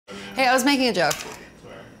Hey, I was making a joke.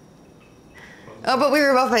 Oh, but we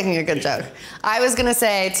were both making a good joke. I was gonna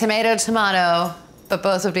say tomato, tomato, but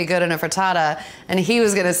both would be good in a frittata. And he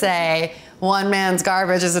was gonna say one man's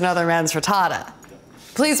garbage is another man's frittata.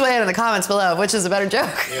 Please weigh in the comments below, which is a better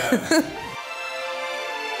joke. Yeah.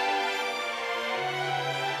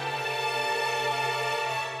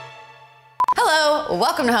 Hello,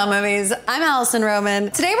 welcome to Home Movies. I'm Alison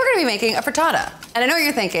Roman. Today we're gonna be making a frittata. And I know what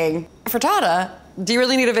you're thinking, frittata? Do you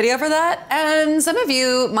really need a video for that? And some of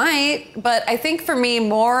you might, but I think for me,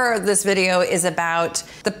 more of this video is about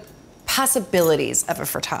the possibilities of a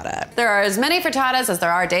frittata. There are as many frittatas as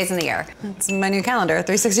there are days in the year. It's my new calendar,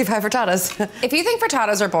 365 frittatas. If you think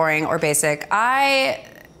frittatas are boring or basic, I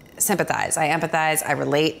sympathize, I empathize, I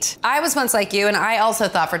relate. I was once like you, and I also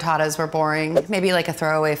thought frittatas were boring, maybe like a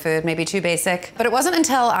throwaway food, maybe too basic. But it wasn't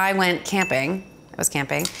until I went camping,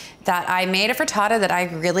 that I made a frittata that I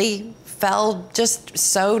really fell just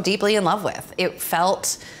so deeply in love with. It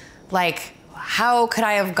felt like, how could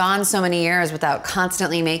I have gone so many years without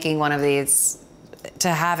constantly making one of these to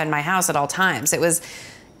have in my house at all times? It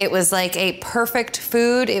was like a perfect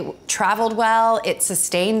food. It traveled well, it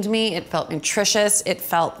sustained me, it felt nutritious, it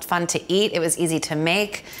felt fun to eat, it was easy to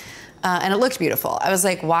make, and it looked beautiful. I was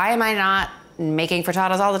like, why am I not making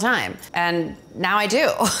frittatas all the time? And now I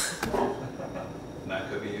do. That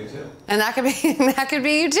could be you too. And that could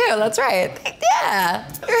be you too, that's right. Yeah.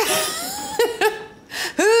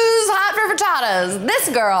 Who's hot for frittatas? This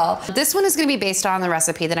girl. This one is gonna be based on the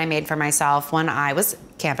recipe that I made for myself when I was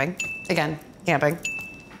camping. Again, camping.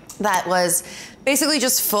 That was basically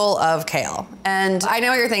just full of kale. And I know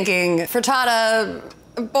what you're thinking, frittata,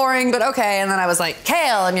 boring, but okay. And then I was like,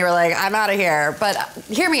 kale, and you were like, I'm out of here. But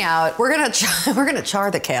hear me out, we're gonna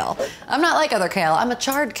char the kale. I'm not like other kale, I'm a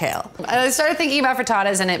charred kale. I started thinking about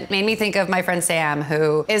frittatas and it made me think of my friend Sam,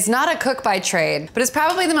 who is not a cook by trade, but is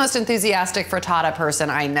probably the most enthusiastic frittata person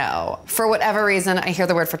I know. For whatever reason, I hear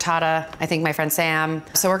the word frittata, I think my friend Sam.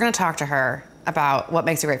 So we're gonna talk to her about what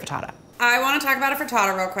makes a great frittata. I wanna talk about a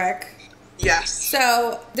frittata real quick. Yes.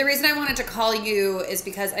 So the reason I wanted to call you is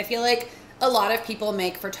because I feel like a lot of people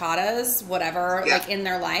make frittatas, whatever, like in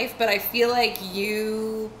their life, but I feel like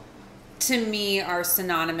you, to me, are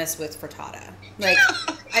synonymous with frittata. Like,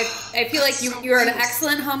 I feel like you're an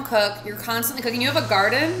excellent home cook. You're constantly cooking. You have a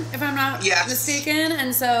garden, if I'm not mistaken,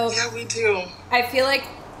 and so yeah, we do. I feel like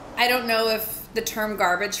I don't know if the term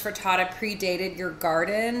garbage frittata predated your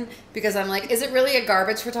garden, because I'm like, is it really a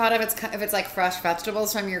garbage frittata if it's like fresh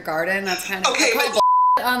vegetables from your garden? That's kind of okay,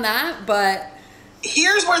 but on that, but.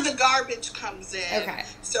 Here's where the garbage comes in. Okay.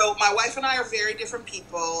 So my wife and I are very different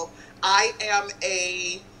people. I am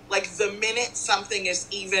like the minute something is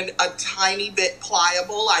even a tiny bit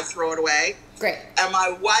pliable, I throw it away. Great. And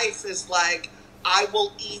my wife is like, I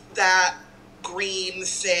will eat that green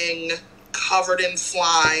thing covered in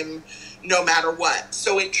slime no matter what.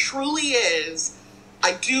 So it truly is,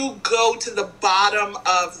 I do go to the bottom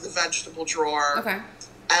of the vegetable drawer. Okay.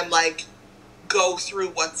 And like, go through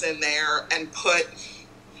what's in there and put,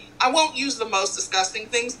 I won't use the most disgusting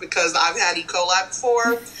things because I've had E. coli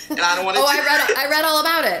before and I don't want to I read all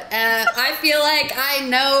about it, and I feel like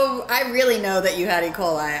I really know that you had E.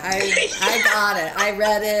 coli. I got it. I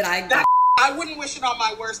read it. I wouldn't wish it on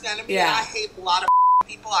my worst enemy. Yeah. I hate a lot of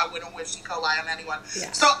people. I wouldn't wish E. coli on anyone.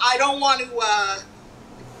 Yeah. So I don't want to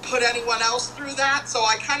put anyone else through that. So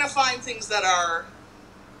I kind of find things that are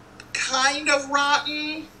kind of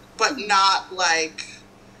rotten, but not like,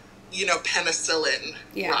 you know, penicillin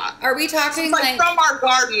rot. Are we talking like from our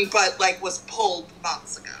garden, but like was pulled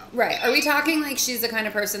months ago? Right. Are we talking like she's the kind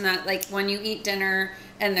of person that like when you eat dinner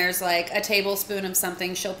and there's like a tablespoon of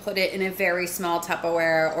something, she'll put it in a very small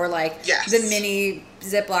Tupperware or like the mini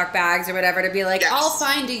Ziploc bags or whatever to be like, I'll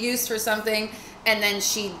find a use for something, and then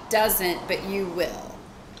she doesn't, but you will.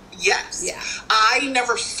 Yes. Yeah. I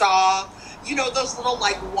never saw, you know, those little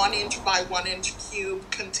like 1 inch by 1 inch cube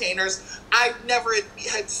containers. I never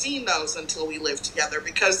had seen those until we lived together,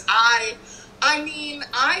 because I mean,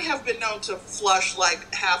 I have been known to flush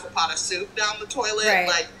like half a pot of soup down the toilet. Right.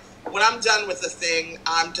 Like when I'm done with the thing,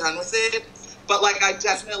 I'm done with it. But like, I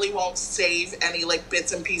definitely won't save any like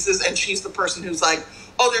bits and pieces. And she's the person who's like,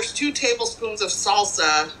 oh, there's 2 tablespoons of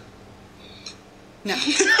salsa. No,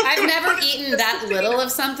 I've never eaten that little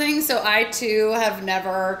of something. So I too have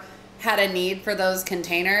never had a need for those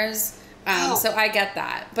containers. So I get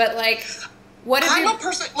that. But like, what if I'm a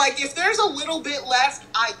person, like if there's a little bit left,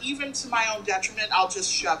 even to my own detriment, I'll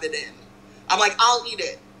just shove it in. I'm like, I'll eat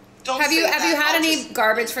it. Have you had any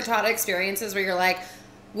garbage frittata experiences where you're like,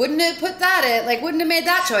 wouldn't have put that in, like wouldn't have made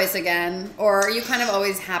that choice again? Or are you kind of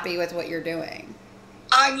always happy with what you're doing?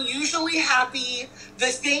 I'm usually happy.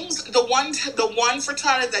 The one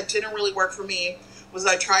frittata that didn't really work for me was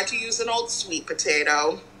I tried to use an old sweet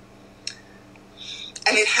potato,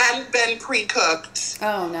 and it hadn't been pre-cooked.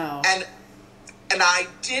 Oh no. And I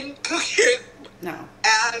didn't cook it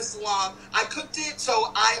as long. I cooked it,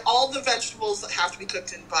 so all the vegetables have to be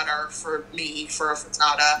cooked in butter for me for a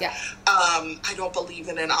frittata. Yeah. I don't believe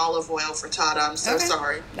in an olive oil frittata. I'm so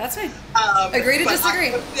sorry. That's fine. Agree to disagree.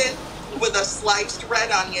 I cooked it with a sliced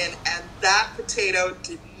red onion, and that potato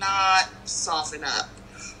did not soften up.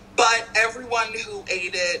 But everyone who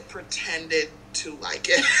ate it pretended to like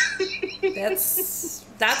it.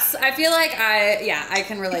 That's I feel like I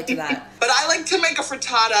can relate to that. But I like to make a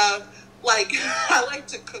frittata, like, I like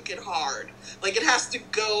to cook it hard. Like, it has to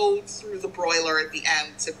go through the broiler at the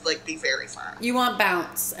end to, like, be very firm. You want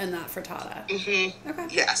bounce in that frittata. Mm-hmm. Okay.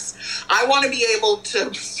 Yes. I want to be able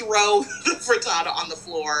to throw the frittata on the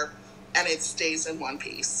floor and it stays in one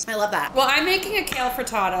piece. I love that. Well, I'm making a kale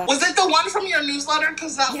frittata. Was it the one from your newsletter?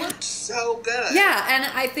 Because that looked so good. Yeah,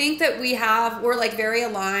 and I think that we're like very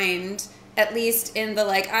aligned, at least in the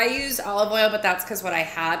like, I use olive oil, but that's because what I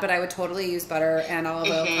had, but I would totally use butter and olive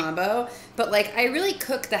oil combo. But like, I really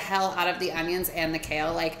cook the hell out of the onions and the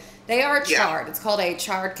kale. Like, they are charred. It's called a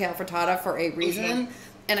charred kale frittata for a reason.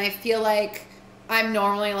 And I feel like I'm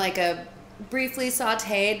normally like a briefly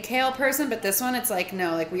sauteed kale person, but this one, it's like,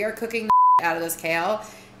 no, like we are cooking the out of this kale,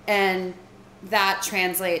 and that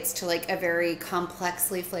translates to like a very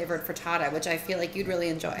complexly flavored frittata, which I feel like you'd really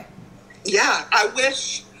enjoy. Yeah, I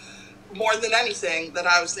wish more than anything that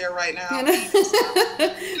I was there right now.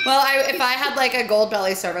 Well, if I had like a gold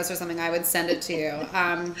belly service or something, I would send it to you.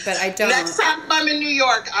 But I don't. Next time I'm in New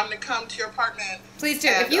York, I'm going to come to your apartment. Please do.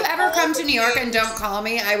 If you ever come to New York and don't call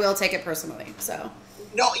me, I will take it personally. So.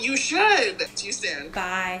 No, you should. See you soon.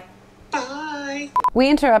 Bye. Bye. We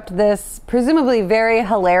interrupt this presumably very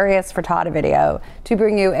hilarious frittata video to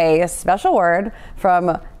bring you a special word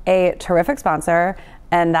from a terrific sponsor,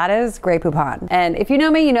 and that is Grey Poupon. And if you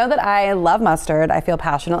know me, you know that I love mustard. I feel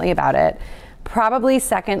passionately about it. Probably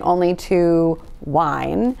second only to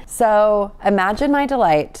wine. So imagine my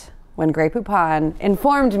delight when Grey Poupon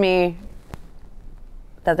informed me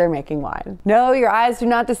that they're making wine. No, your eyes do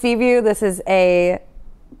not deceive you. This is a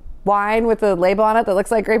wine with a label on it that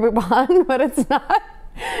looks like Grey Poupon, but it's not.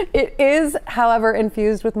 It is, however,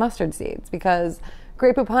 infused with mustard seeds because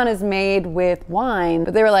Grey Poupon is made with wine,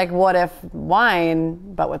 but they were like, what if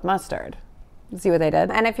wine, but with mustard? See what they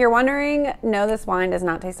did? And if you're wondering, no, this wine does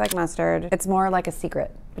not taste like mustard. It's more like a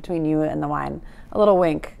secret between you and the wine. A little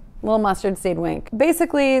wink, a little mustard seed wink.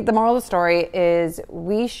 Basically, the moral of the story is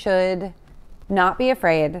we should not be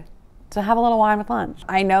afraid to have a little wine with lunch.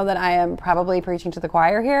 I know that I am probably preaching to the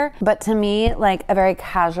choir here, but to me, like a very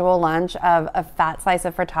casual lunch of a fat slice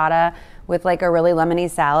of frittata with like a really lemony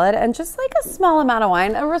salad and just like a small amount of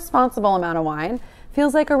wine, a responsible amount of wine,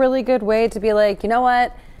 feels like a really good way to be like, you know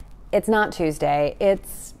what? It's not Tuesday,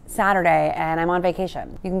 it's Saturday and I'm on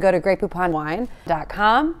vacation. You can go to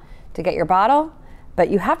greypouponwine.com to get your bottle, but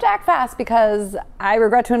you have to act fast because I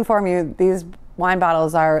regret to inform you, these wine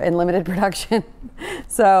bottles are in limited production.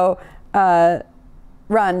 So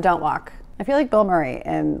run, don't walk. I feel like Bill Murray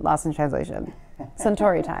in Lost in Translation.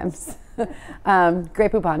 Centauri times. Grey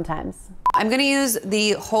Poupon times. I'm gonna use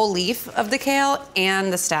the whole leaf of the kale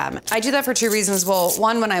and the stem. I do that for two reasons. Well,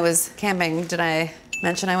 one, when I was camping, did I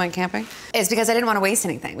mention I went camping? It's because I didn't want to waste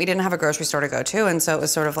anything. We didn't have a grocery store to go to, and so it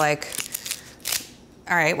was sort of like,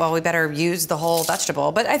 all right, well, we better use the whole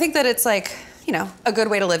vegetable. But I think that it's like, you know, a good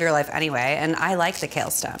way to live your life anyway, and I like the kale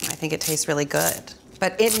stem. I think it tastes really good.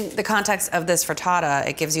 But in the context of this frittata,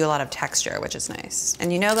 it gives you a lot of texture, which is nice.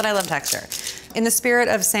 And you know that I love texture. In the spirit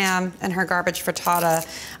of Sam and her garbage frittata,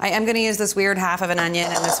 I am gonna use this weird half of an onion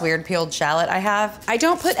and this weird peeled shallot I have. I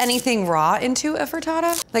don't put anything raw into a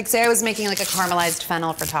frittata. Like say I was making like a caramelized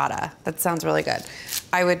fennel frittata. That sounds really good.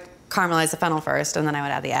 I would caramelize the fennel first and then I would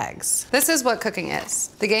add the eggs. This is what cooking is.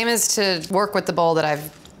 The game is to work with the bowl that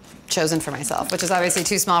I've chosen for myself, which is obviously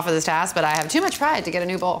too small for this task, but I have too much pride to get a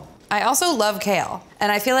new bowl. I also love kale.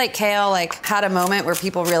 And I feel like kale like had a moment where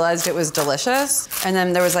people realized it was delicious and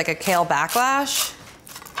then there was like a kale backlash.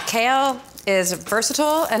 Kale is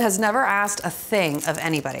versatile and has never asked a thing of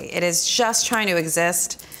anybody. It is just trying to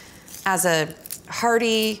exist as a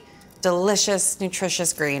hearty, delicious,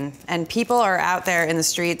 nutritious green. And people are out there in the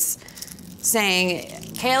streets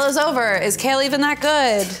saying, kale is over. Is kale even that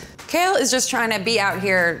good? Kale is just trying to be out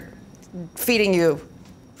here feeding you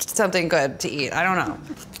something good to eat. I don't know.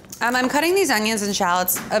 I'm cutting these onions and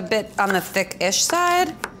shallots a bit on the thick-ish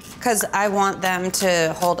side because I want them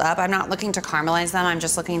to hold up. I'm not looking to caramelize them. I'm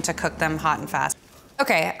just looking to cook them hot and fast.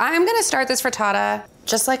 Okay, I'm gonna start this frittata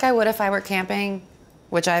just like I would if I were camping,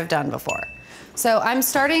 which I've done before. So I'm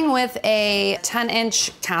starting with a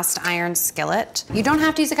 10-inch cast iron skillet. You don't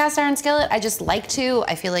have to use a cast iron skillet, I just like to.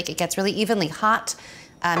 I feel like it gets really evenly hot.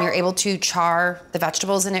 You're able to char the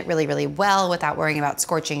vegetables in it really, really well without worrying about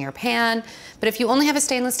scorching your pan. But if you only have a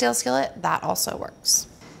stainless steel skillet, that also works.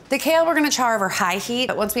 The kale we're gonna char over high heat,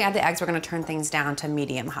 but once we add the eggs, we're gonna turn things down to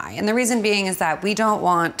medium high. And the reason being is that we don't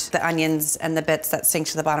want the onions and the bits that sink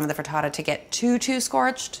to the bottom of the frittata to get too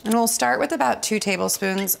scorched. And we'll start with about 2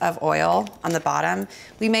 tablespoons of oil on the bottom.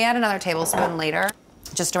 We may add another tablespoon later,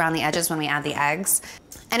 just around the edges when we add the eggs.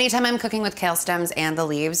 Anytime I'm cooking with kale stems and the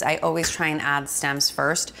leaves, I always try and add stems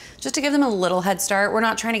first, just to give them a little head start. We're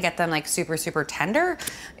not trying to get them like super tender.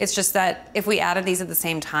 It's just that if we added these at the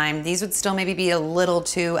same time, these would still maybe be a little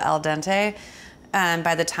too al dente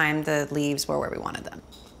by the time the leaves were where we wanted them.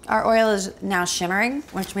 Our oil is now shimmering,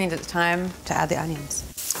 which means it's time to add the onions.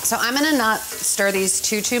 So I'm gonna not stir these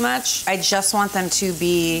too much. I just want them to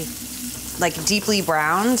be like deeply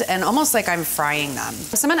browned and almost like I'm frying them.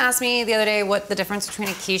 Someone asked me the other day what the difference between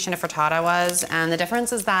a quiche and a frittata was, and the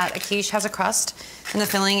difference is that a quiche has a crust and the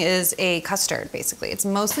filling is a custard, basically. It's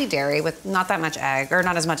mostly dairy with not that much egg, or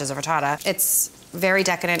not as much as a frittata. It's very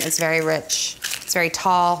decadent, it's very rich, it's very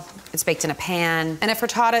tall, it's baked in a pan, and a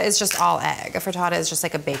frittata is just all egg. A frittata is just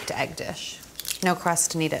like a baked egg dish. No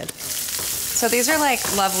crust needed. So these are like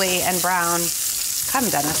lovely and brown. Come,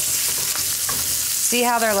 Dennis. See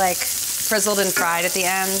how they're like frizzled and fried at the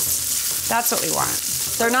end? That's what we want.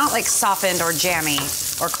 They're not like softened or jammy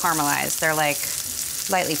or caramelized. They're like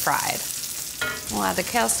lightly fried. We'll add the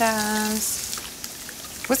kale stems.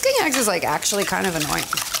 Whisking eggs is like actually kind of annoying.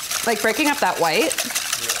 Like breaking up that white,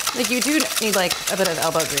 like you do need like a bit of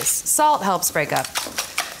elbow grease. Salt helps break up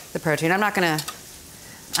the protein. I'm not gonna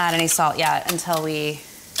add any salt yet until we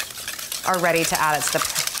are ready to add it to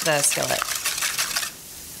the skillet.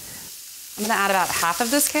 I'm gonna add about half of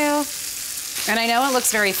this kale. And I know it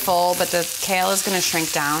looks very full, but the kale is gonna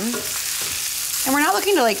shrink down. And we're not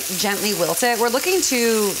looking to like gently wilt it. We're looking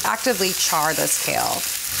to actively char this kale.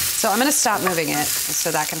 So I'm gonna stop moving it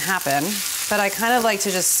so that can happen. But I kind of like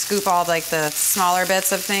to just scoop all like the smaller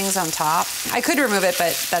bits of things on top. I could remove it,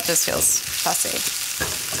 but that just feels fussy.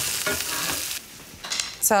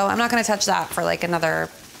 So I'm not gonna touch that for like another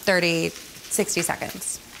 30, 60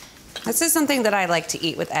 seconds. This is something that I like to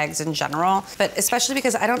eat with eggs in general, but especially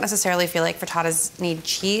because I don't necessarily feel like frittatas need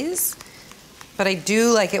cheese, but I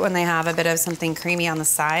do like it when they have a bit of something creamy on the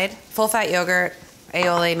side. Full fat yogurt,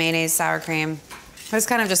 aioli, mayonnaise, sour cream. It's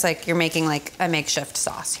kind of just like you're making like a makeshift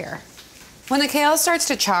sauce here. When the kale starts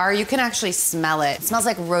to char, you can actually smell it. It smells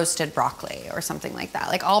like roasted broccoli or something like that.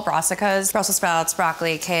 Like all brassicas, Brussels sprouts,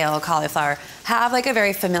 broccoli, kale, cauliflower, have like a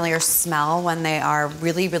very familiar smell when they are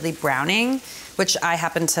really browning, which I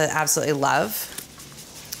happen to absolutely love.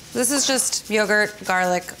 This is just yogurt,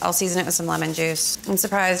 garlic. I'll season it with some lemon juice. I'm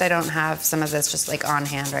surprised I don't have some of this just like on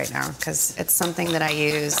hand right now, because it's something that I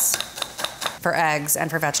use for eggs and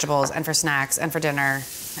for vegetables and for snacks and for dinner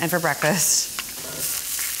and for breakfast.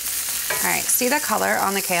 All right, see the color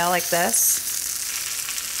on the kale like this?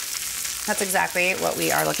 That's exactly what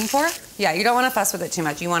we are looking for. Yeah, you don't want to fuss with it too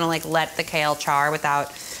much. You want to like let the kale char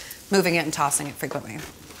without moving it and tossing it frequently.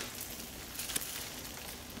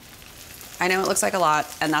 I know it looks like a lot,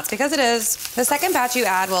 and that's because it is. The second batch you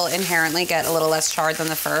add will inherently get a little less charred than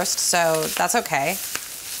the first, so that's okay,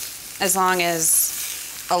 as long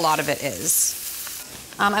as a lot of it is.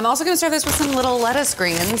 I'm also gonna serve this with some little lettuce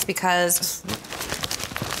greens because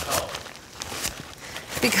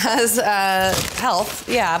health,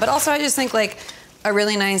 yeah, but also I just think like a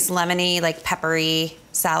really nice lemony, like peppery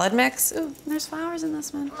salad mix. Ooh, there's flowers in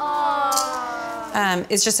this one.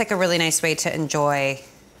 It's just like a really nice way to enjoy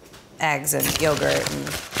eggs and yogurt and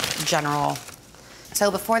general. So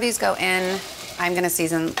before these go in, I'm gonna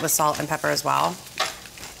season with salt and pepper as well.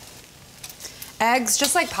 Eggs,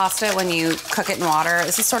 just like pasta, when you cook it in water,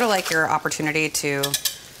 this is sort of like your opportunity to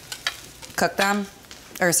cook them,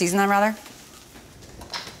 or season them rather.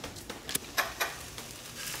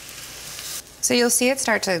 So you'll see it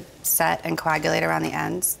start to set and coagulate around the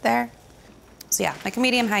ends there. So yeah, like a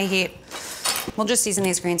medium-high heat. We'll just season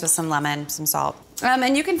these greens with some lemon, some salt.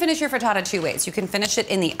 And you can finish your frittata 2 ways. You can finish it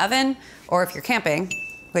in the oven, or if you're camping,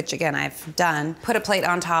 which again I've done, put a plate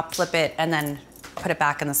on top, flip it, and then put it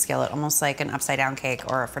back in the skillet, almost like an upside down cake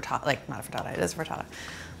or a frittata, like not a frittata, it is a frittata.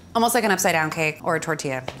 Almost like an upside down cake or a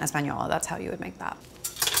tortilla española, that's how you would make that.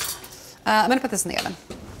 I'm gonna put this in the oven.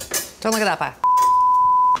 Don't look at that pie.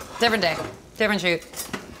 Different day, different shoot.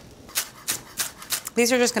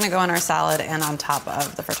 These are just gonna go on our salad and on top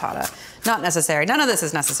of the frittata. Not necessary. None of this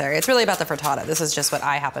is necessary. It's really about the frittata. This is just what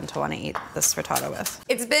I happen to want to eat this frittata with.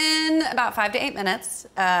 It's been about 5 to 8 minutes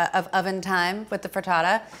of oven time with the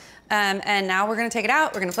frittata. And now we're gonna take it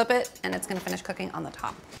out, we're gonna flip it, and it's gonna finish cooking on the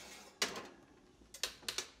top.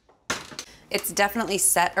 It's definitely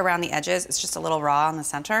set around the edges. It's just a little raw in the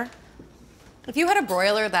center. If you had a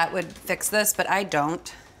broiler, that would fix this, but I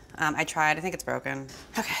don't. I tried, I think it's broken.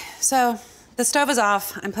 Okay, so the stove is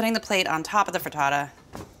off. I'm putting the plate on top of the frittata.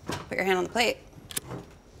 Put your hand on the plate.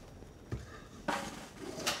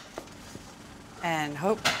 And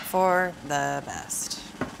hope for the best.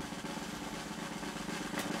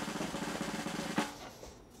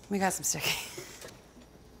 We got some sticky.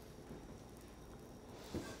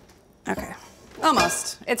 Okay,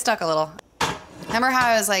 almost. It stuck a little. Remember how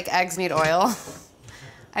I was like, eggs need oil?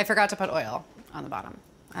 I forgot to put oil on the bottom.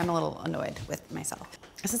 I'm a little annoyed with myself.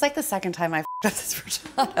 This is like the second time I f***ed up this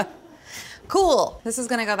frittata. Cool. This is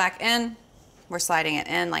gonna go back in. We're sliding it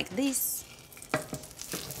in like this.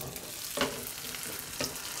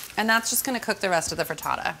 And that's just gonna cook the rest of the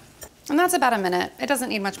frittata. And that's about a minute. It doesn't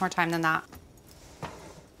need much more time than that.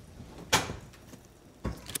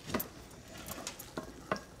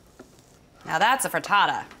 Now that's a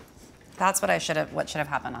frittata. That's what should have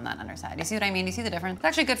happened on that underside. You see what I mean? You see the difference? It's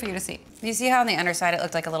actually good for you to see. You see how on the underside it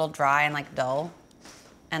looked like a little dry and like dull?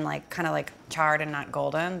 And like kind of like charred and not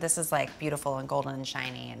golden? This is like beautiful and golden and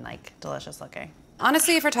shiny and like delicious looking.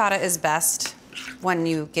 Honestly, frittata is best when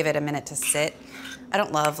you give it a minute to sit. I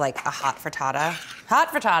don't love like a hot frittata. Hot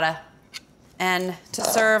frittata. And to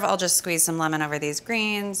serve, I'll just squeeze some lemon over these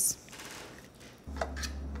greens.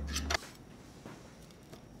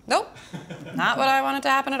 Nope, not what I wanted to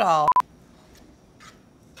happen at all.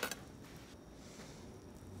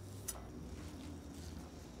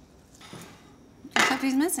 Except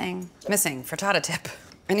he's missing. Missing, frittata tip.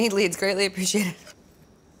 I need leads, greatly appreciated.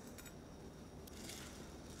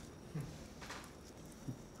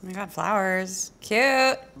 Oh my God, flowers, cute.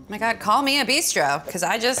 Oh my God, call me a bistro, because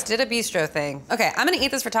I just did a bistro thing. Okay, I'm gonna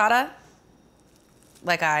eat this frittata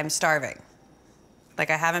like I'm starving. Like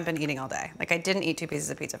I haven't been eating all day. Like I didn't eat 2 pieces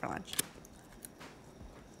of pizza for lunch.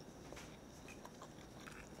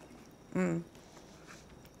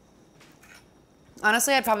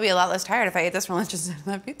 Honestly, I'd probably be a lot less tired if I ate this for lunch instead of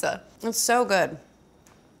that pizza. It's so good.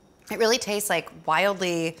 It really tastes like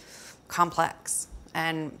wildly complex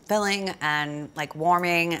and filling and like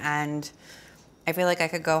warming, and I feel like I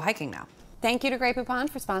could go hiking now. Thank you to Grey Poupon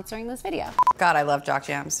for sponsoring this video. God, I love jock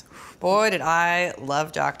jams. Boy, did I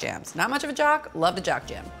love jock jams. Not much of a jock, love the jock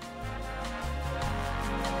jam.